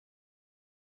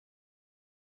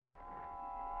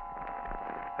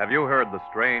Have you heard the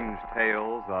strange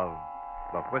tales of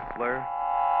the Whistler?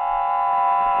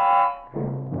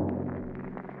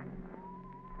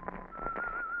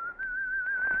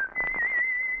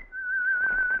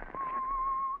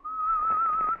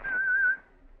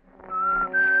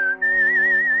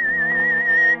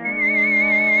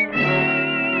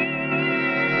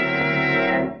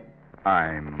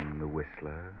 I'm the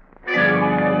Whistler.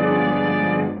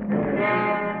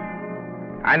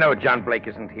 I know John Blake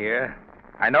isn't here.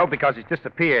 I know because he's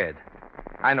disappeared.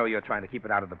 I know you're trying to keep it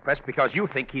out of the press because you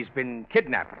think he's been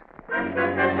kidnapped.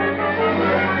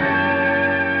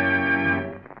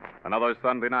 Another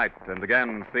Sunday night, and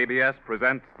again, CBS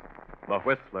presents The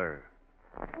Whistler.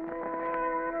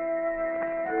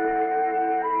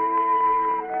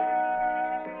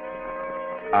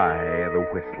 I, the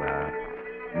Whistler,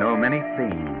 know many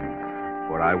things,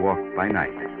 for I walk by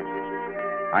night.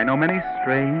 I know many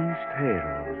strange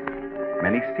tales,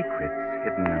 many secrets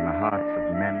hidden in the hearts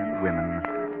of men and women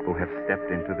who have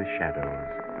stepped into the shadows.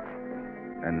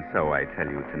 And so I tell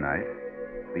you tonight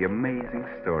the amazing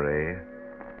story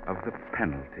of the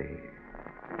penalty.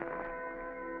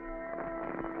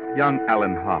 Young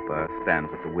Alan Harper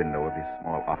stands at the window of his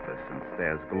small office and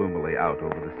stares gloomily out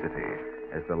over the city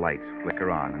as the lights flicker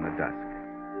on in the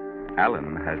dusk.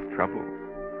 Alan has troubles.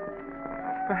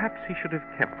 Perhaps he should have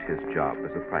kept his job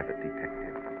as a private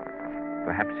detective.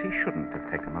 Perhaps he shouldn't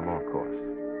have taken the law course,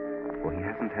 for he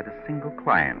hasn't had a single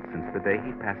client since the day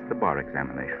he passed the bar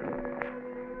examination.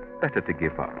 Better to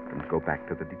give up and go back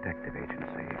to the detective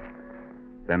agency.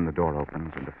 Then the door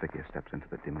opens and a figure steps into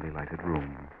the dimly lighted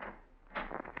room.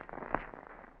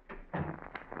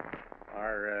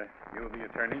 Are you the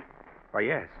attorney? Oh,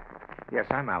 yes. Yes,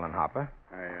 I'm Alan Harper.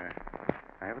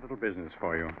 I have a little business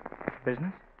for you.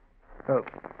 Business? Oh,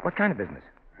 what kind of business?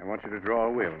 I want you to draw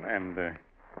a will and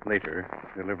later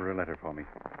deliver a letter for me.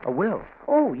 A will?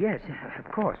 Oh, yes,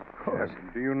 of course.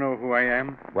 Do you know who I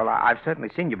am? Well, I've certainly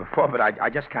seen you before, but I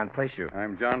just can't place you.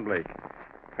 I'm John Blake,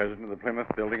 president of the Plymouth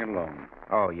Building and Loan.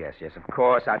 Oh, yes, of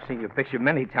course. I've seen your picture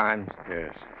many times.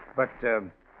 Yes. But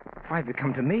why have you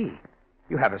come to me?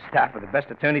 You have a staff of the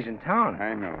best attorneys in town.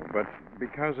 I know, but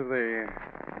because of the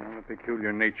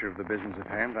peculiar nature of the business at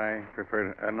hand, I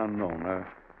prefer an unknown,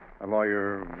 a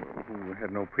lawyer who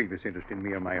had no previous interest in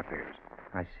me or my affairs.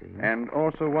 I see. And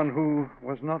also one who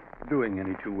was not doing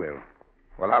any too well.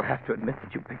 Well, I'll have to admit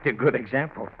that you picked a good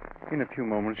example. In a few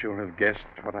moments, you'll have guessed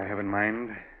what I have in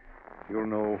mind. You'll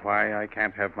know why I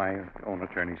can't have my own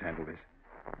attorneys handle this.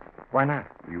 Why not?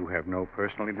 You have no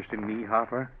personal interest in me,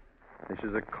 Harper. This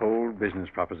is a cold business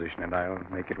proposition, and I'll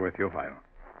make it worth your while.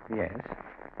 Yes.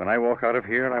 When I walk out of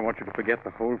here, I want you to forget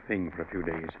the whole thing for a few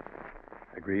days.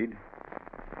 Agreed?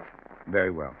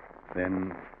 Very well.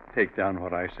 Then take down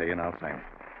what I say, and I'll sign it.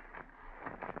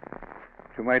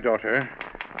 To my daughter,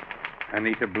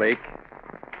 Anita Blake,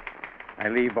 I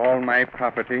leave all my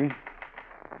property,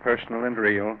 personal and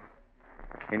real,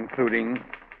 including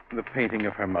the painting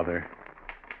of her mother,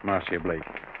 Marcia Blake.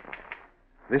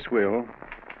 This will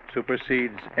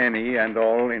supersedes any and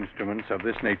all instruments of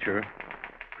this nature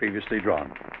previously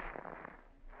drawn.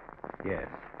 Yes.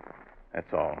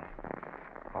 That's all.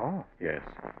 Oh. Yes.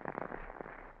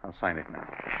 I'll sign it now.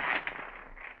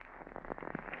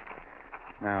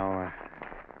 Now,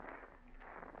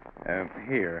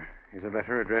 here is a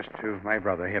letter addressed to my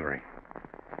brother, Hillary,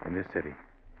 in this city.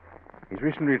 He's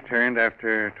recently returned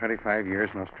after 25 years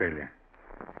in Australia.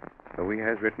 Though he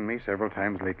has written me several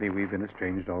times lately, we've been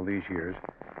estranged all these years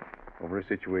over a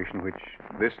situation which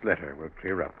this letter will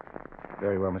clear up.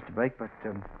 Very well, Mr. Blake, but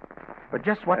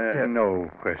just what... No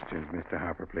questions, Mr.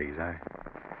 Harper, please.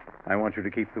 I want you to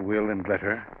keep the will and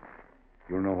letter.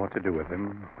 You'll know what to do with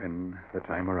them when the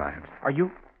time arrives. Are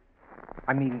you...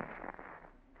 I mean...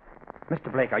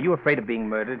 Mr. Blake, are you afraid of being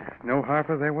murdered? No,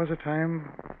 Harper, there was a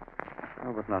time...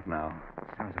 Oh, but not now.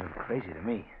 Sounds a little crazy to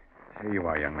me. Here you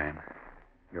are, young man.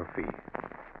 Your fee.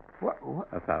 What?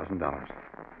 $1,000.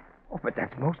 Oh, but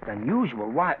that's most unusual.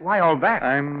 Why all that?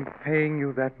 I'm paying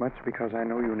you that much because I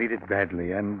know you need it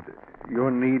badly, and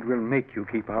your need will make you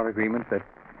keep our agreement that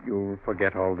you'll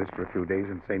forget all this for a few days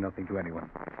and say nothing to anyone.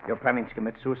 You're planning to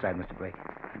commit suicide, Mr. Blake.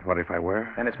 And what if I were?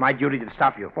 Then it's my duty to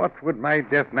stop you. What would my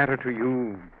death matter to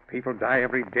you? People die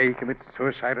every day, commit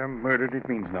suicide or murdered. It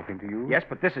means nothing to you. Yes,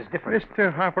 but this is different.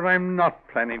 Mr. Harper, I'm not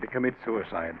planning to commit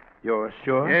suicide. You're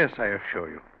sure? Yes, I assure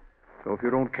you. So if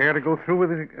you don't care to go through with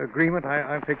the agreement,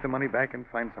 I'll take the money back and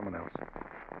find someone else.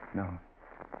 No.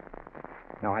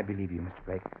 No, I believe you, Mr.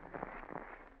 Blake.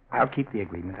 I'll keep the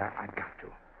agreement. I've got to.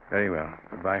 Very well.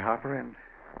 Goodbye, Harper, and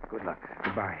good luck.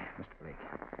 Goodbye, Mr. Blake.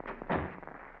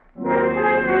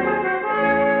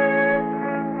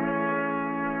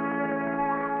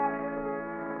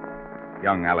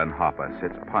 young Alan Harper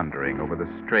sits pondering over the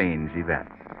strange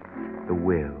events. The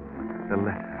will, the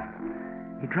letter.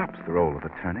 He drops the role of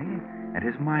attorney, and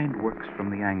his mind works from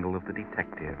the angle of the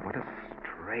detective. What a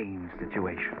strange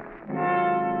situation.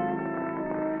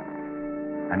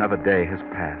 Another day has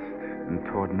passed, and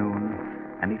toward noon,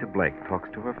 Anita Blake talks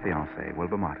to her fiancé,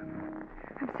 Wilbur Martin.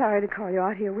 I'm sorry to call you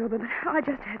out here, Wilbur, but I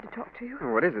just had to talk to you.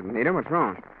 Oh, what is it, Anita? What's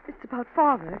wrong? It's about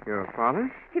Father. Your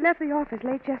father? He left the office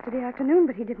late yesterday afternoon,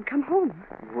 but he didn't come home.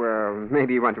 Well,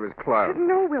 maybe he went to his club.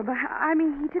 No, Wilbur. I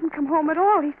mean, he didn't come home at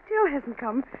all. He still hasn't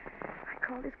come. I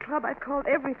called his club. I called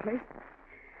every place.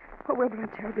 Oh, Wilbur, I'm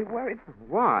terribly worried.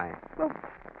 Why? Well,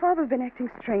 Father's been acting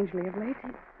strangely of late.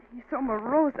 He's so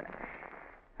morose.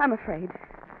 I'm afraid.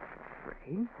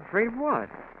 Afraid? Afraid of what?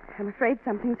 I'm afraid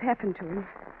something's happened to him.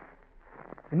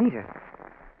 Anita,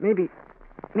 maybe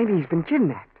he's been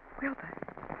kidnapped. Wilbur,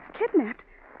 kidnapped?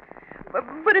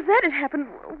 But if that had happened,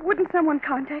 wouldn't someone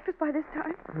contact us by this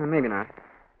time? Maybe not.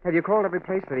 Have you called every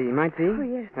place that he might be? Oh,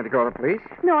 yes. Have you called the police?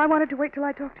 No, I wanted to wait till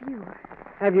I talked to you.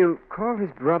 Have you called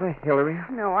his brother, Hillary?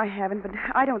 No, I haven't, but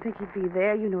I don't think he'd be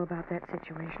there. You know about that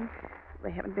situation.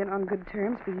 They haven't been on good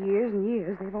terms for years and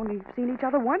years. They've only seen each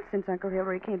other once since Uncle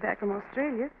Hillary came back from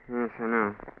Australia. Yes, I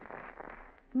know.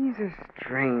 He's a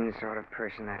strange sort of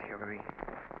person, that Hillary.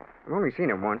 I've only seen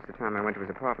him once, the time I went to his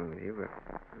apartment with you, but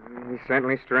he's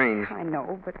certainly strange. I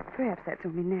know, but perhaps that's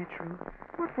only natural.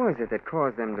 What was it that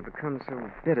caused them to become so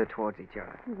bitter towards each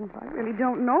other? Well, I really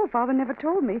don't know. Father never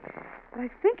told me. But I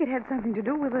think it had something to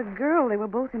do with a girl they were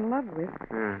both in love with.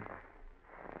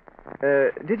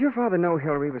 Did your father know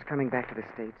Hillary was coming back to the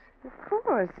States? Of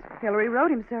course. Hillary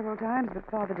wrote him several times, but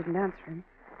Father didn't answer him.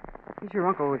 Is your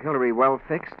Uncle Hillary well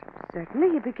fixed?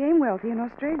 Certainly, he became wealthy in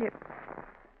Australia.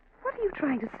 What are you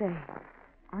trying to say?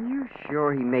 Are you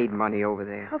sure he made money over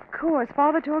there? Of course.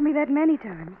 Father told me that many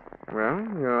times. Well,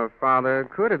 your father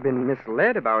could have been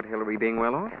misled about Hillary being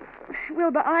well off.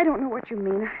 Wilbur, I don't know what you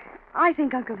mean. I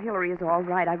think Uncle Hillary is all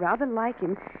right. I rather like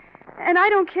him. And I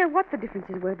don't care what the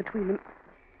differences were between them.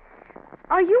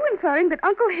 Are you inferring that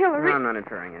Uncle Hillary... No, I'm not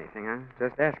inferring anything. I'm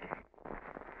just asking.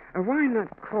 Why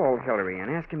not call Hillary and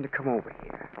ask him to come over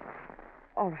here?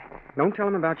 All right. Don't tell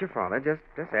him about your father.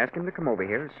 Just ask him to come over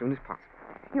here as soon as possible.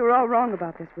 You're all wrong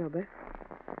about this, Wilbur.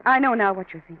 I know now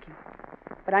what you're thinking.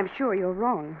 But I'm sure you're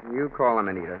wrong. You call him,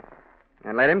 Anita.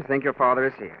 And let him think your father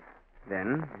is here.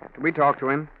 Then, after we talk to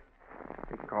him,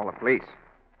 we can call the police.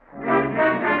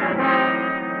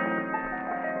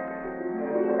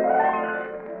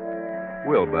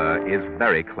 Wilbur is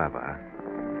very clever.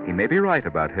 He may be right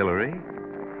about Hillary.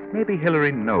 Maybe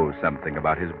Hillary knows something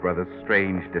about his brother's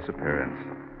strange disappearance.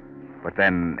 But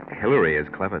then Hillary is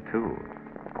clever, too.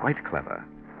 Quite clever.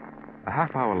 A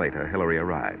half hour later, Hillary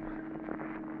arrives.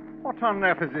 What on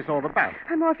earth is this all about?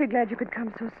 I'm awfully glad you could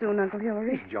come so soon, Uncle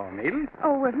Hillary. John Needle?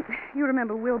 Oh, you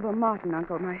remember Wilbur Martin,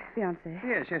 Uncle, my fiancé.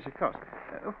 Yes, of course.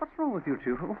 What's wrong with you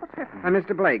two? What's happened?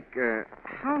 Mr. Blake,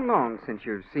 how long since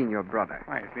you've seen your brother?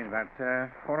 Why, it's been about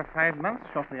 4 or 5 months,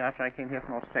 shortly after I came here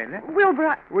from Australia.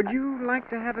 Wilbur, Would you like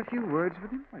to have a few words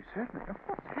with him? Why, certainly.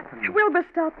 What's happened? Wilbur,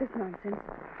 stop this nonsense.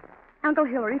 Uncle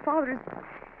Hillary, Father is...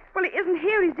 Well, he isn't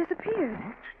here. He's disappeared.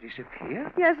 What?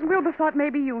 Disappeared? Yes, and Wilbur thought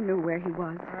maybe you knew where he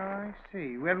was. Oh, I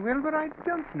see. Well, but I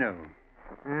don't know.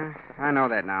 I know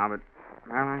that now, but,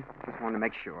 well, I just wanted to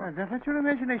make sure. Don't let your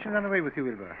imagination run away with you,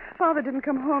 Wilbur. Father didn't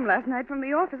come home last night from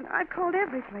the office, and I've called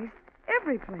every place.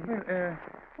 Every place. Well,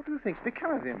 what do you think's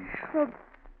become of him? Well,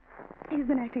 he's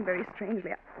been acting very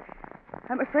strangely.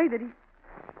 I'm afraid that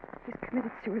he's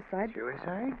committed suicide.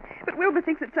 Suicide? But Wilbur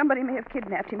thinks that somebody may have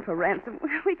kidnapped him for ransom.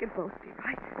 We could both be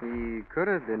right. He could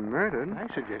have been murdered. I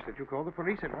suggest that you call the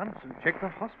police at once and check the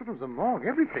hospitals, the morgue,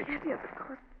 every place. Yes, of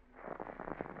course.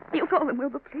 You call them,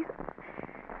 Wilbur, please.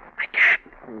 I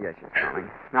can't. Yes, yes, darling.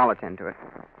 I'll attend to it.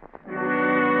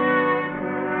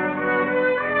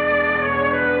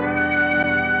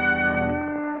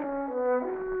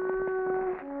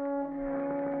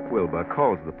 Wilbur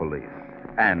calls the police,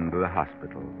 and the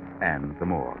hospital, and the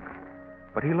morgue.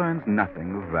 But he learns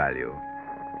nothing of value.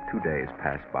 2 days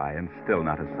pass by, and still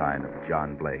not a sign of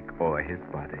John Blake or his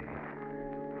body.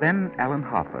 Then Alan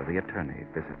Harper, the attorney,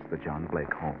 visits the John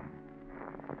Blake home.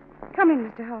 Come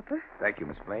in, Mr. Harper. Thank you,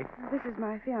 Miss Blake. This is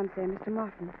my fiancé, Mr.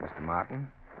 Martin. Mr.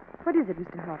 Martin. What is it,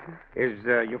 Mr. Harper? Is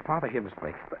your father here, Miss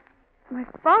Blake? My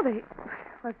father?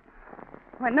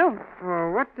 Why, no.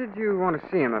 What did you want to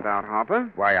see him about, Harper?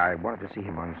 Why, I wanted to see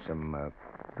him on some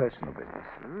personal business.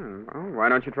 Well, why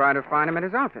don't you try to find him at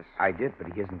his office? I did,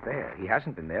 but he isn't there. He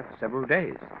hasn't been there for several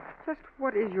days. Just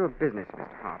what is your business, Mr.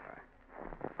 Harper?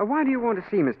 Why do you want to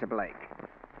see Mr.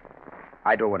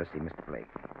 I don't want to see Mr. Blake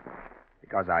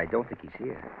because I don't think he's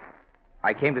here.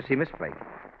 I came to see Miss Blake.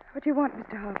 What do you want,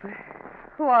 Mr. Harper?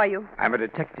 Who are you? I'm a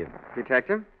detective.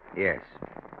 Detective? Yes.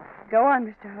 Go on,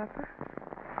 Mr. Harper.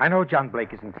 I know John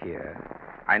Blake isn't here.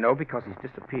 I know because he's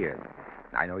disappeared.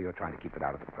 I know you're trying to keep it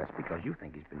out of the press because you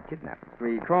think he's been kidnapped.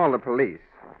 We called the police.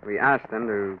 We asked them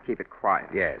to keep it quiet.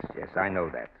 Yes, I know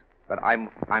that. But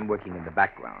I'm working in the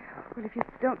background. Well, if you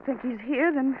don't think he's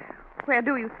here, then where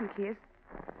do you think he is?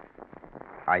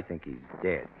 I think he's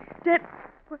dead. Dead?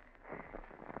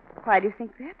 Why do you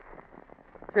think that?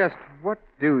 Just what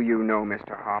do you know,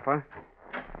 Mr. Harper?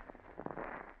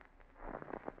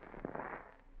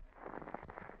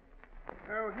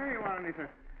 Oh, here you are, Anita.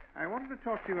 I wanted to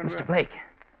talk to you and... Mr. Blake.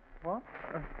 What?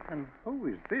 And who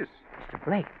is this? Mr.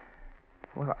 Blake.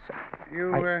 Well,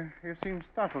 sir. You seem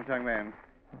startled, young man.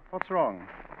 What's wrong?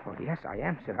 Oh, yes, I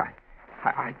am, sir.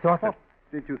 I thought What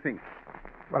that... did you think?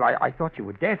 Well, I thought you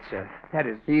were dead, sir. That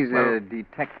is... He's well, a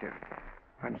detective.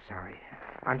 I'm sorry.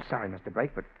 I'm sorry, Mr.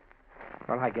 Blake, but...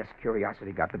 Well, I guess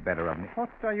curiosity got the better of me. What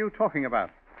are you talking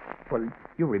about? Well,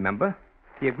 you remember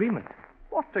the agreement.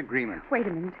 What agreement? Wait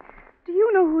a minute. Do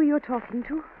you know who you're talking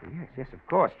to? Yes, of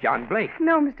course. John Blake.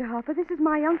 No, Mr. Harper. This is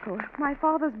my uncle, my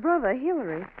father's brother,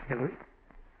 Hillary. Hillary?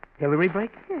 Hillary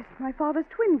Blake? Yes, my father's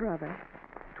twin brother.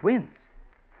 Twins.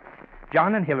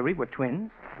 John and Hillary were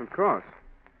twins? Of course.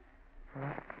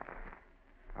 Well,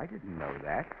 I didn't know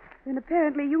that. Then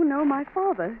apparently you know my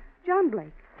father, John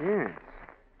Blake. Yes.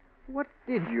 What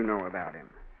did you know about him?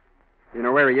 You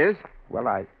know where he is?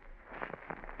 Well,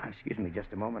 excuse me just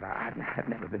a moment. I've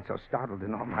never been so startled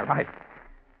in all my life.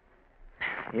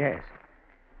 Yes.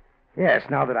 Yes,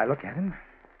 now that I look at him,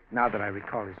 now that I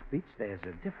recall his speech, there's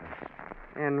a difference.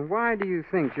 And why do you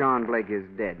think John Blake is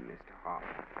dead, Mr.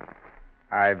 Harper?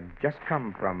 I've just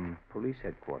come from police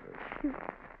headquarters.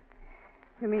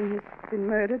 You mean he's been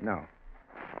murdered? No,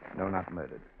 not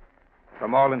murdered.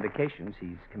 From all indications,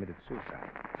 he's committed suicide.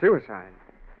 Suicide?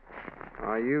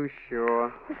 Are you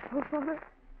sure? Oh, Father,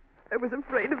 I was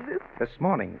afraid of this. This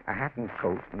morning, a hat and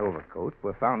coat and overcoat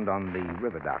were found on the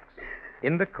river docks.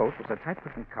 In the coat was a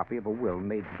typewritten copy of a will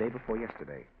made the day before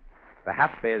yesterday. The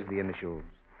hat bears the initials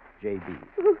J.B.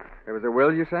 There was a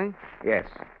will, you say? Yes.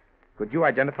 Could you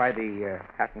identify the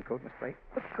hat and coat, Miss Blake?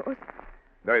 Of course.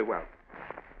 Very well.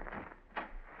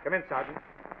 Come in, Sergeant.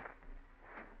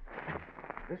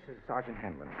 This is Sergeant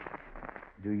Hanlon.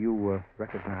 Do you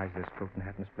recognize this coat and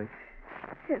hat, Miss Blake?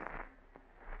 Yes.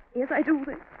 Yes, I do.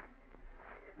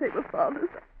 They were father's.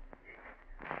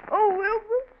 Oh,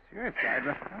 Wilbur.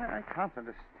 Seriously, I can't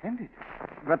understand it.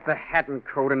 But the hat and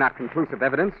coat are not conclusive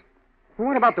evidence.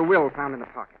 What about the will found in the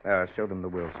pocket? Show them the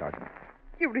will, Sergeant.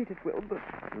 You read it, Wilbur.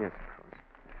 Yes, of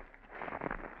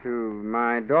course. To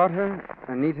my daughter,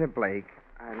 Anita Blake,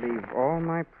 I leave all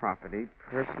my property,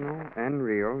 personal and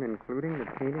real, including the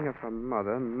painting of her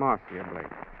mother, Marcia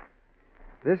Blake.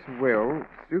 This will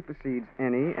supersedes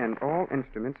any and all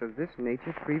instruments of this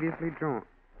nature previously drawn.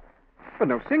 But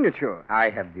no signature.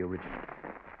 I have the original.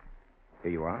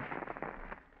 Here you are.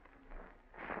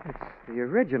 It's the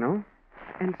original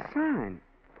and signed.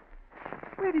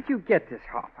 Where did you get this,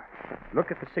 Harper?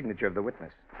 Look at the signature of the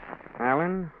witness.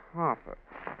 Alan Harper.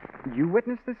 You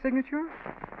witnessed the signature?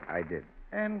 I did.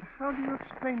 And how do you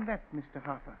explain that, Mr.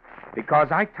 Harper?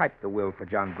 Because I typed the will for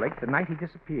John Blake the night he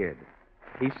disappeared.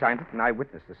 He signed it, and I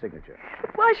witnessed the signature.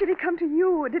 But why should he come to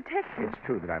you, a detective? It's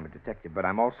true that I'm a detective, but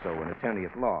I'm also an attorney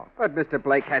at law. But Mr.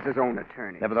 Blake has his own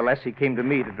attorney. Nevertheless, he came to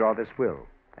me to draw this will.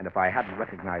 And if I hadn't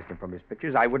recognized him from his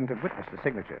pictures, I wouldn't have witnessed the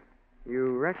signature.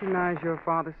 You recognize your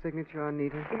father's signature,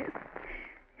 Anita? Yes.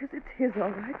 Yes, it's his,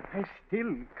 all right. I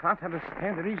still can't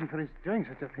understand the reason for his doing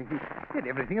such a thing. He had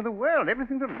everything in the world,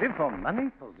 everything to live for,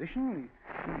 money, position.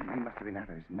 He must have been out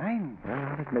of his mind. Well,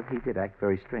 I'll admit he did act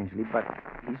very strangely, but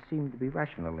he seemed to be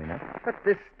rational enough. But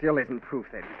this still isn't proof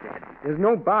that he's dead. There's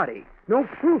no body, no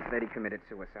proof that he committed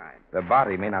suicide. The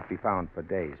body may not be found for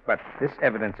days, but this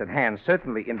evidence at hand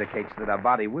certainly indicates that a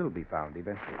body will be found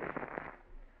eventually.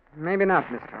 Maybe not,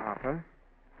 Mr. Harper.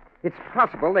 It's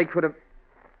possible they could have...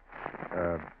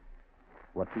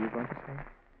 What were you going to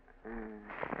say?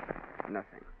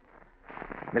 Nothing.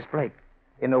 Miss Blake,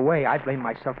 in a way, I blame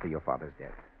myself for your father's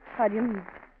death. How do you mean?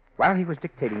 While he was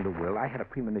dictating the will, I had a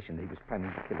premonition that he was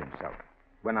planning to kill himself.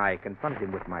 When I confronted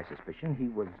him with my suspicion, he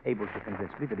was able to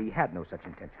convince me that he had no such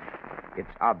intention. It's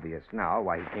obvious now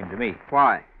why he came to me.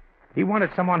 Why? He wanted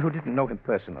someone who didn't know him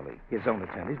personally. His own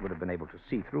attorneys would have been able to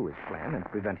see through his plan and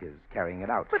prevent his carrying it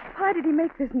out. But why did he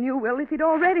make this new will if he'd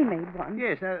already made one?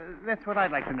 Yes, that's what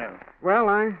I'd like to know. Well,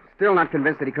 I'm still not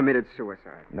convinced that he committed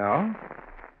suicide. No?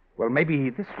 Well, maybe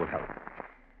this will help.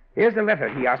 Here's a letter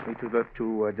he asked me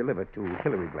to deliver to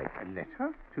Hillary Blake. A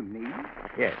letter? To me?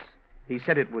 Yes. He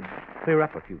said it would clear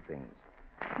up a few things.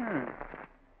 Huh.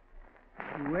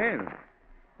 Well,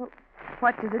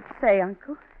 What does it say,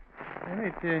 Uncle?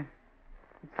 it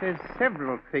says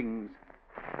several things.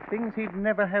 Things he'd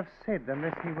never have said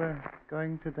unless he were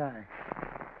going to die.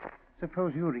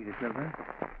 Suppose you read it, Wilbur.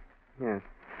 Yes.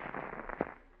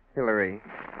 Hillary,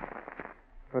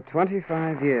 for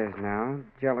 25 years now,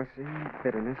 jealousy and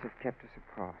bitterness have kept us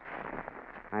apart.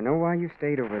 I know why you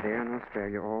stayed over there in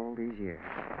Australia all these years.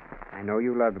 I know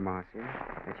you loved Marcia,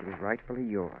 that she was rightfully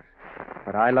yours.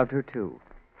 But I loved her too.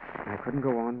 I couldn't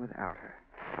go on without her.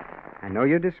 I know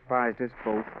you despised us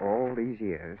both all these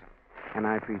years, and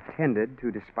I pretended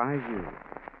to despise you.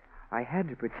 I had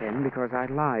to pretend because I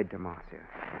lied to Marcia.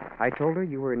 I told her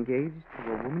you were engaged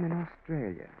to a woman in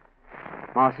Australia.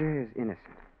 Marcia is innocent.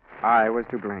 I was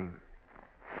to blame.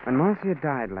 When Marcia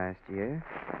died last year,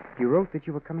 you wrote that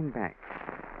you were coming back.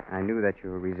 I knew that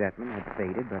your resentment had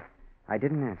faded, but I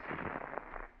didn't answer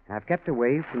you. I've kept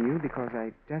away from you because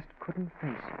I just couldn't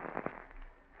face it.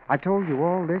 I told you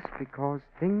all this because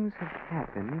things have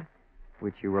happened,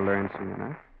 which you will learn soon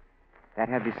enough, that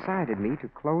have decided me to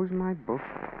close my book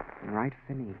and write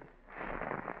finis.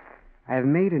 I have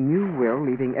made a new will,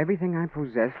 leaving everything I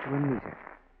possess to Anita.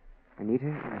 Anita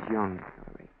is young,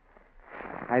 Hillary.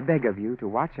 I beg of you to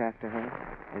watch after her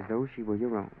as though she were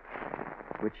your own,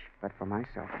 which, but for my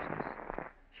selfishness,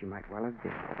 she might well have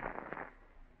been.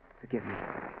 Forgive me,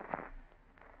 Hillary.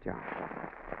 John.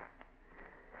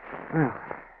 Well,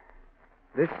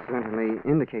 this certainly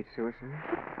indicates suicide.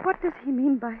 What does he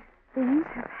mean by things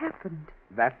have happened?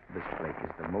 That, Miss Blake,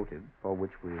 is the motive for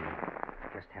which we'll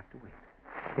just have to wait.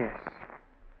 Yes.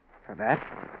 For that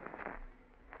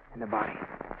and the body.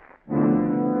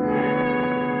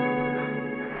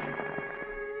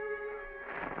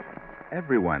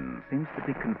 Everyone seems to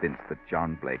be convinced that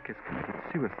John Blake has committed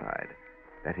suicide.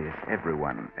 That is,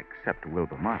 everyone except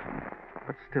Wilbur Martin.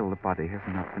 But still, the body has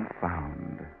not been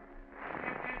found.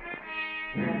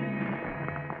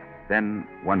 Then,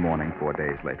 one morning 4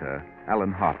 days later,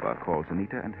 Alan Harper calls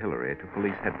Anita and Hillary to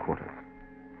police headquarters.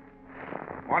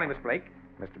 Morning, Miss Blake.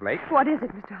 Mr. Blake. What is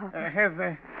it, Mr.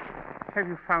 Harper? Have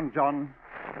you found John?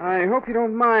 I hope you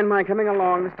don't mind my coming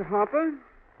along, Mr. Harper.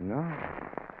 No.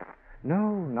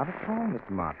 No, not at all, Mr.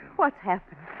 Martin. What's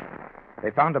happened? They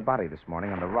found a body this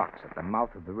morning on the rocks at the mouth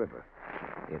of the river.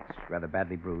 It's rather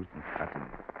badly bruised and cut, and,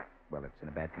 well, it's in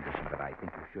a bad condition, but I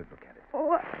think you should look at it.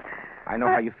 Oh, I know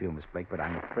how you feel, Miss Blake, but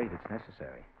I'm afraid it's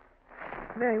necessary.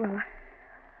 very well.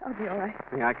 I'll be all right.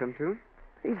 May I come too?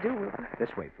 Please do, Wilbur. This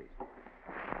way, please.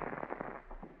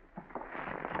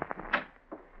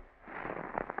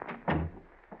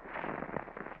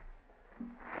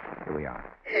 Here we are.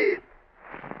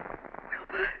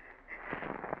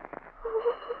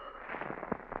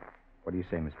 What do you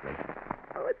say, Miss Blake?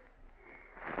 Oh, it's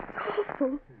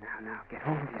awful. Now, get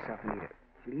hold of yourself, Anita.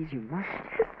 Please, you must.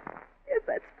 Yes,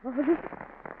 that's Father.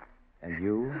 And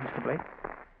you, Mr. Blake?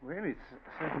 Well, it's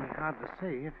certainly hard to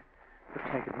say. It looks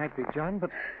like it might be John, but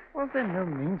was there no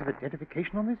means of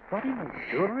identification on this body? No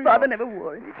jewelry? Father never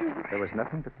wore any jewelry. There was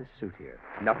nothing but this suit here.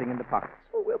 Nothing in the pockets.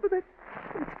 Oh, Wilbur, that's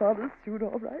Father's suit,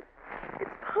 all right. It's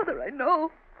Father, I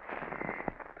know.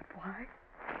 But why?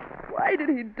 Why did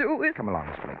he do it? Come along,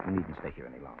 Miss Blake. You needn't stay here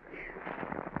any longer.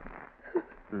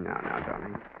 Now,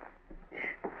 darling.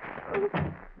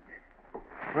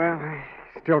 Well, I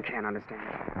still can't understand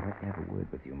it. I'd like to have a word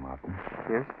with you, Martin.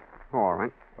 Yes? All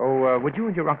right. Oh, would you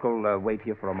and your uncle wait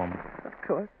here for a moment? Of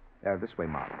course. This way,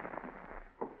 Martin.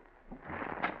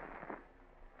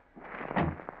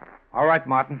 All right,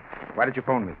 Martin. Why did you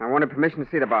phone me? I wanted permission to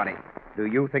see the body. Do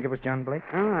you think it was John Blake?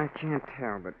 Oh, I can't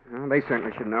tell, but they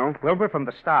certainly should know. Wilbur, from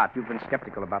the start, you've been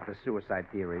skeptical about this suicide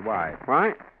theory. Why?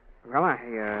 Why? Well,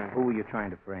 Who were you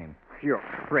trying to frame? You're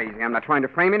crazy. I'm not trying to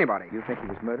frame anybody. You think he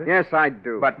was murdered? Yes, I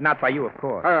do. But not by you, of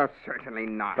course. Certainly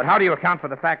not. But how do you account for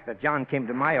the fact that John came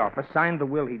to my office, signed the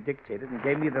will he dictated, and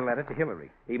gave me the letter to Hillary?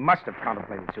 He must have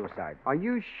contemplated suicide. Are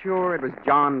you sure it was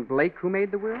John Blake who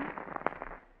made the will?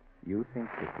 You think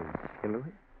it was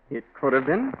Hillary? It could have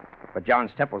been. But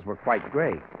John's temples were quite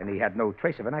gray, and he had no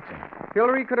trace of an accent.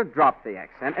 Hillary could have dropped the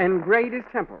accent and grayed his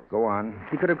temples. Go on.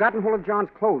 He could have gotten hold of John's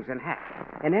clothes and hat.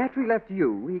 And after he left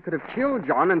you, he could have killed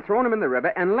John and thrown him in the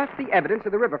river and left the evidence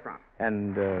at the riverfront.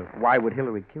 And why would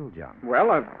Hillary kill John? Well,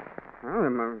 there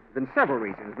have been several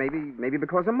reasons. Maybe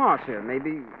because of Marcia.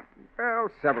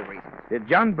 Several reasons. Did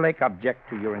John Blake object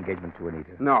to your engagement to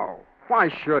Anita? No. Why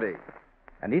should he?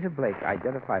 Anita Blake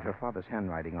identified her father's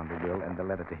handwriting on the will and the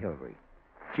letter to Hillary.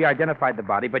 She identified the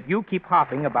body, but you keep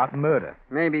harping about murder.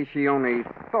 Maybe she only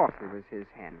thought it was his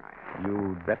handwriting.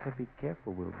 You'd better be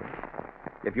careful, Wilbur.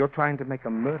 If you're trying to make a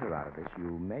murder out of this,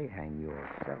 you may hang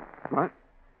yourself. What?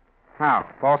 How?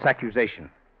 False accusation.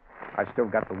 I've still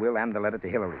got the will and the letter to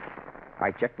Hillary.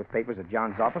 I checked with papers at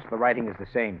John's office. The writing is the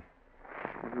same.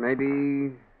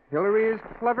 Maybe Hillary is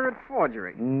clever at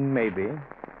forgery. Maybe.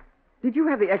 Did you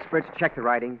have the experts check the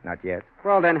writing? Not yet.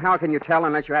 Well, then how can you tell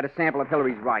unless you had a sample of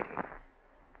Hillary's writing?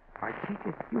 I take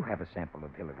it you have a sample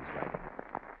of Hillary's writing.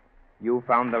 You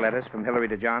found the letters from Hillary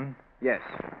to John? Yes.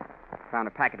 Found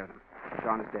a packet of them. It's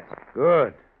on his desk.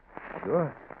 Good.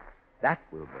 Good. That,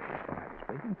 Wilbur, is what I was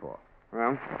waiting for.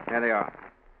 Well, there they are.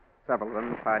 Several of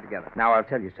them tied together. Now, I'll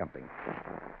tell you something.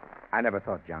 I never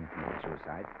thought John committed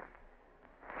suicide.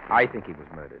 I think he was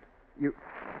murdered. You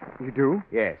do?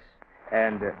 Yes.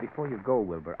 And before you go,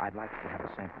 Wilbur, I'd like to have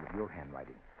a sample of your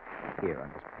handwriting. Here on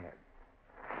this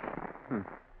pad.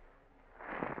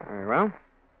 Very well.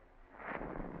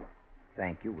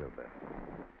 Thank you, Wilbur.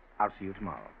 I'll see you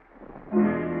tomorrow.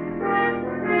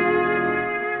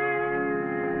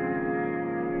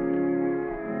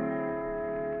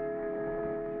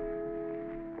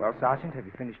 Well, Sergeant, have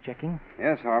you finished checking?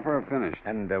 Yes, Harper, I've finished.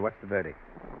 And what's the verdict?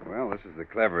 Well, this is the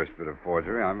cleverest bit of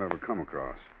forgery I've ever come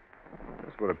across.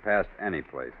 This would have passed any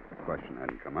place if the question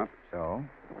hadn't come up. So?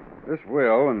 This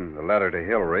will and the letter to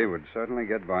Hillary would certainly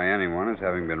get by anyone as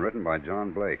having been written by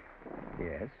John Blake.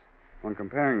 Yes. When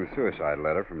comparing the suicide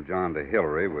letter from John to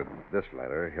Hillary with this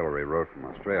letter Hillary wrote from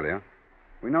Australia,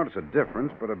 we notice a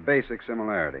difference, but a basic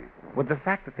similarity. Would the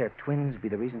fact that they're twins be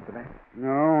the reason for that? No,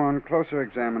 on closer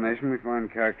examination, we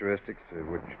find characteristics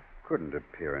which couldn't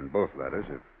appear in both letters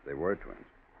if they were twins.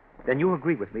 Then you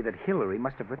agree with me that Hillary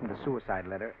must have written the suicide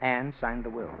letter and signed the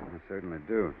will. I certainly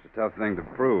do. It's a tough thing to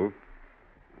prove.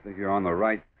 I think you're on the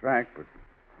right track, but,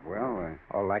 well,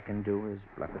 All I can do is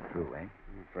bluff it through, eh?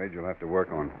 I'm afraid you'll have to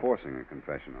work on forcing a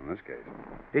confession on this case.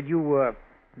 Did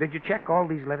you check all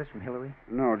these letters from Hillary?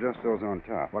 No, just those on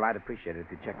top. Well, I'd appreciate it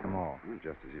if you checked them all. Well,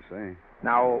 just as you say.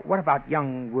 Now, what about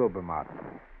young Wilbur Martin?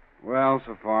 Well,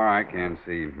 so far I can't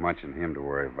see much in him to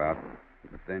worry about.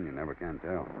 But then you never can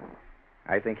tell.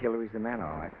 I think Hillary's the man,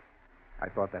 all right. I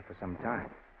thought that for some time.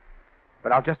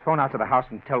 But I'll just phone out to the house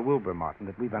and tell Wilbur Martin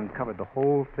that we've uncovered the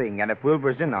whole thing, and if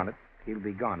Wilbur's in on it, he'll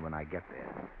be gone when I get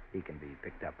there. He can be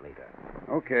picked up later.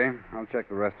 Okay, I'll check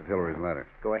the rest of Hillary's letter.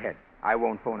 Go ahead. I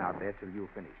won't phone out there till you've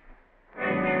finished.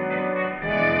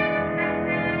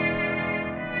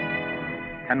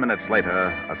 10 minutes later,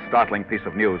 a startling piece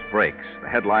of news breaks. The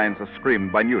headlines are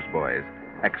screamed by newsboys.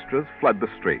 Extras flood the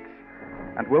streets.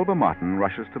 And Wilbur Martin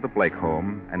rushes to the Blake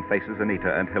home and faces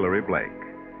Anita and Hillary Blake.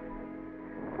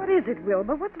 What is it,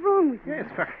 Wilbur? What's wrong with you? Yes,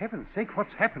 for heaven's sake,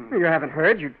 what's happened? You haven't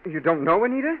heard? You don't know,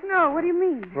 Anita? No, what do you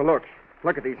mean? Well,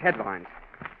 look at these headlines.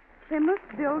 Plymouth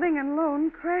building and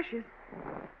loan crashes.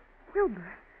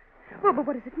 Wilbur,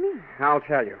 what does it mean? I'll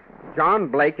tell you. John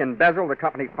Blake embezzled the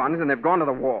company funds, and they've gone to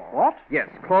the wall. What? Yes,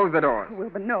 close the doors.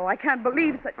 Wilbur, no, I can't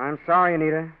believe such... I'm sorry,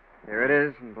 Anita. There it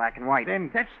is, in black and white.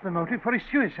 Then that's the motive for his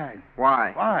suicide.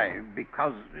 Why? Why?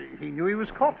 Because he knew he was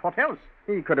caught. What else?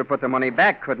 He could have put the money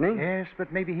back, couldn't he? Yes,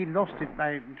 but maybe he lost it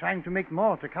by trying to make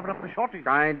more to cover up the shortage.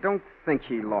 I don't think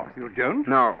he lost. You don't?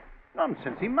 No.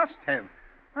 Nonsense. He must have.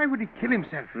 Why would he kill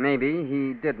himself? Maybe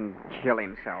he didn't kill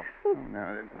himself.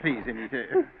 No, please,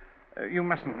 Anita. You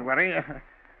mustn't worry.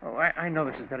 I know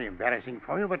this is very embarrassing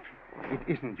for you, but it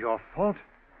isn't your fault.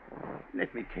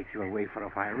 Let me take you away for a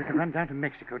while. We can run down to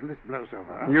Mexico till this blows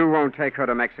over. Huh? You won't take her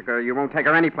to Mexico. You won't take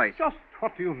her anyplace. Just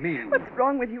what do you mean? What's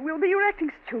wrong with you, Wilbur? You're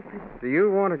acting stupid. Do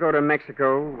you want to go to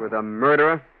Mexico with a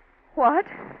murderer? What?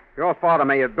 Your father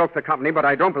may have built the company, but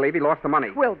I don't believe he lost the money.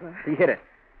 Wilbur. He hid it.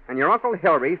 And your Uncle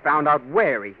Hillary found out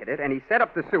where he hid it, and he set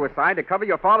up the suicide to cover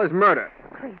your father's murder.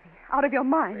 Crazy. Out of your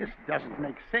mind. This doesn't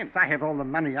make sense. I have all the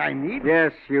money I need.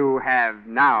 Yes, you have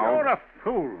now. You're a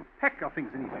fool. Pack your things,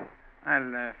 Anita.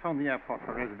 I'll phone the airport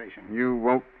for a reservation. You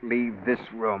won't leave this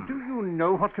room. Do you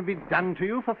know what can be done to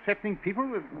you for threatening people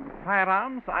with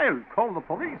firearms? I'll call the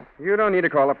police. You don't need to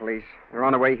call the police. They're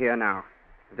on the way here now.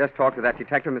 I just talked to that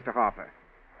detective, Mr. Harper.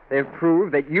 They've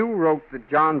proved that you wrote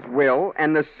John's will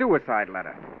and the suicide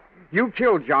letter. You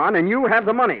killed John, and you have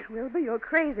the money. Wilbur, you're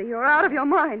crazy. You're out of your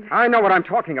mind. I know what I'm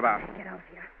talking about. Get out of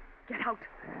here. Get out.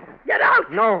 Get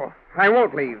out! No, I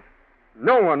won't leave.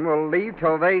 No one will leave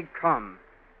till they come.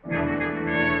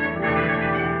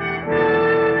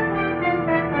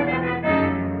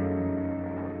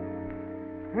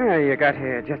 Well, you got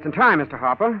here just in time, Mr.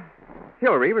 Harper.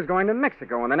 Hillary was going to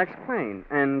Mexico on the next plane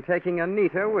and taking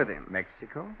Anita with him.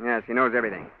 Mexico? Yes, he knows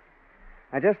everything.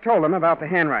 I just told him about the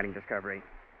handwriting discovery.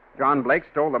 John Blake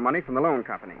stole the money from the loan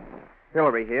company.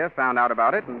 Hillary here found out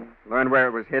about it and learned where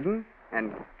it was hidden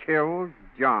and killed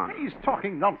John. He's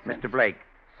talking nonsense. Mr. Blake,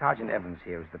 Sergeant Evans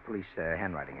here is the police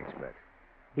handwriting expert.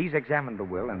 He's examined the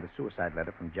will and the suicide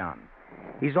letter from John.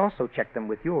 He's also checked them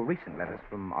with your recent letters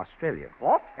from Australia.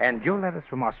 What? And your letters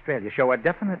from Australia show a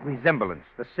definite resemblance,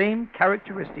 the same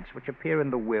characteristics which appear in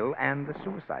the will and the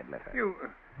suicide letter. You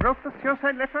wrote the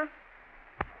suicide letter?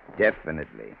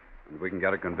 Definitely. And we can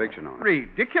get a conviction on it.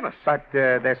 Ridiculous. But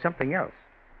there's something else.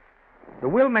 The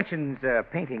will mentions a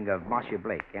painting of Marcia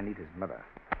Blake, Anita's mother.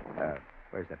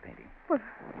 Where's that painting? Well,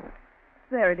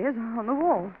 there it is on the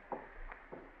wall.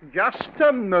 Just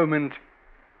a moment.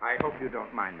 I hope you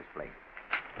don't mind, Miss Blake.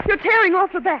 You're tearing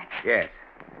off the back. Yes.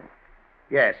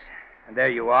 Yes. And there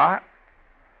you are.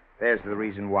 There's the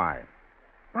reason why.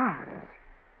 Bonds.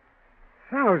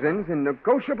 Thousands in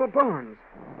negotiable bonds.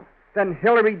 Then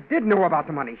Hillary did know about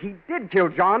the money. He did kill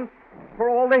John for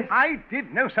all this. I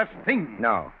did no such thing.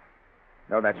 No.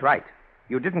 No, that's right.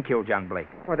 You didn't kill John Blake.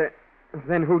 Well,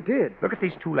 then who did? Look at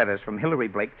these two letters from Hillary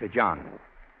Blake to John.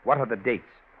 What are the dates?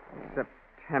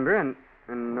 September and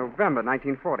November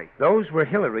 1940. Those were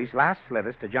Hillary's last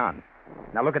letters to John.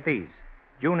 Now look at these.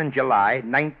 June and July,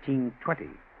 1920.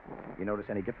 You notice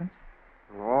any difference?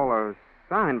 All are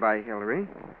signed by Hillary.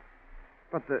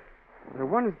 But the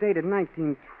ones dated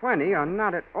 1920 are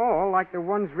not at all like the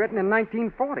ones written in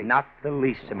 1940. Not the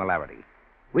least similarity.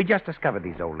 We just discovered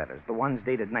these old letters. The ones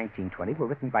dated 1920 were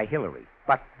written by Hillary.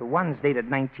 But the ones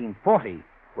dated 1940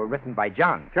 were written by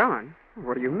John. John?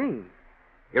 What do you mean?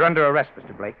 You're under arrest,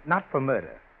 Mr. Blake, not for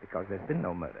murder, because there's been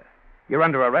no murder. You're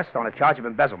under arrest on a charge of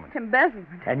embezzlement.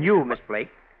 Embezzlement? And you, Miss Blake,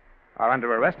 are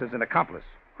under arrest as an accomplice.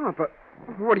 Oh, but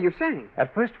what are you saying?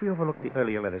 At first, we overlooked the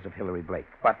earlier letters of Hillary Blake,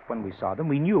 but when we saw them,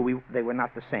 we knew they were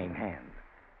not the same hand.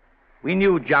 We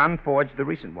knew John forged the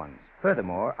recent ones.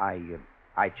 Furthermore,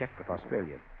 I checked with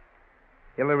Australia.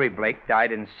 Hillary Blake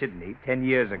died in Sydney 10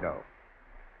 years ago.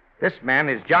 This man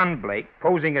is John Blake,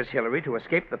 posing as Hillary to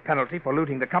escape the penalty for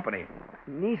looting the company.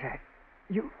 Nita,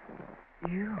 you...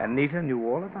 And Nita knew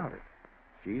all about it.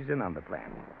 She's in on the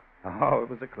plan. Oh, it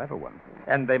was a clever one.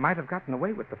 And they might have gotten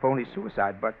away with the phony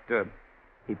suicide, but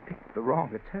he picked the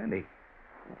wrong attorney.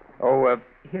 Oh,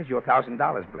 here's your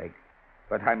 $1,000, Blake.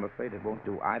 But I'm afraid it won't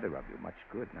do either of you much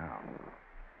good now.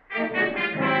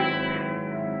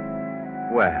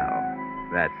 Well,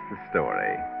 that's the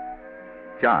story.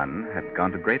 John had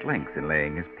gone to great lengths in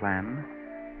laying his plan,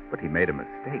 but he made a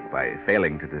mistake by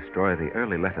failing to destroy the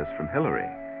early letters from Hillary,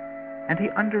 and he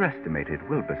underestimated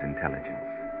Wilbur's intelligence.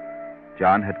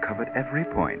 John had covered every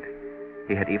point.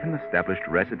 He had even established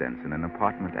residence in an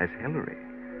apartment as Hillary,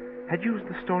 had used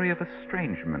the story of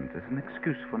estrangement as an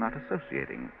excuse for not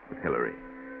associating with Hillary.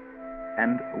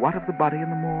 And what of the body in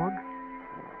the morgue?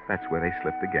 That's where they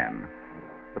slipped again.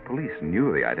 The police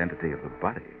knew the identity of the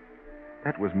body.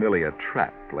 That was merely a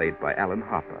trap played by Alan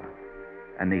Harper.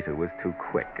 Anita was too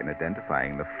quick in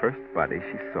identifying the first body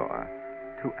she saw,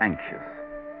 too anxious.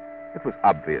 It was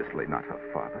obviously not her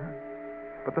father,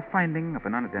 but the finding of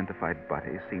an unidentified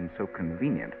body seemed so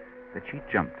convenient that she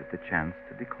jumped at the chance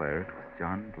to declare it was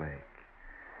John Blake.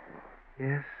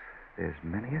 Yes, there's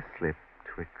many a slip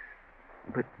twixt,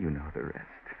 but you know the rest.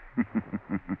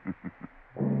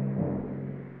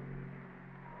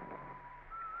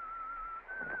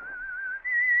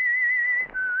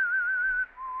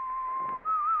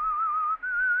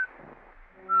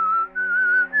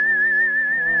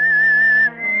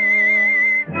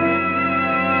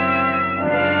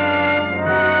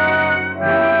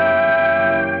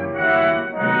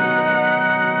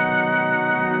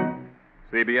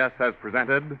 CBS has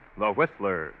presented The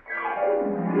Whistler.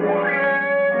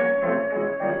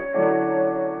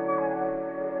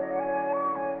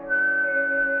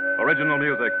 Original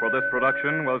music for this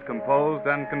production was composed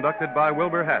and conducted by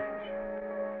Wilbur Hatch.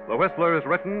 The Whistler is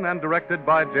written and directed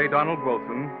by J. Donald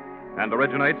Wilson and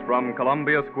originates from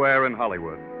Columbia Square in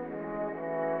Hollywood.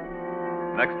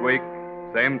 Next week,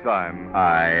 same time.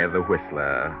 I, the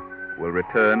Whistler, will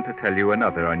return to tell you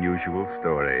another unusual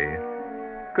story.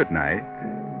 Good night.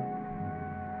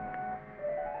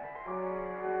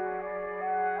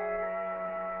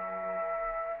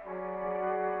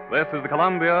 This is the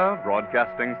Columbia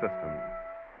Broadcasting System.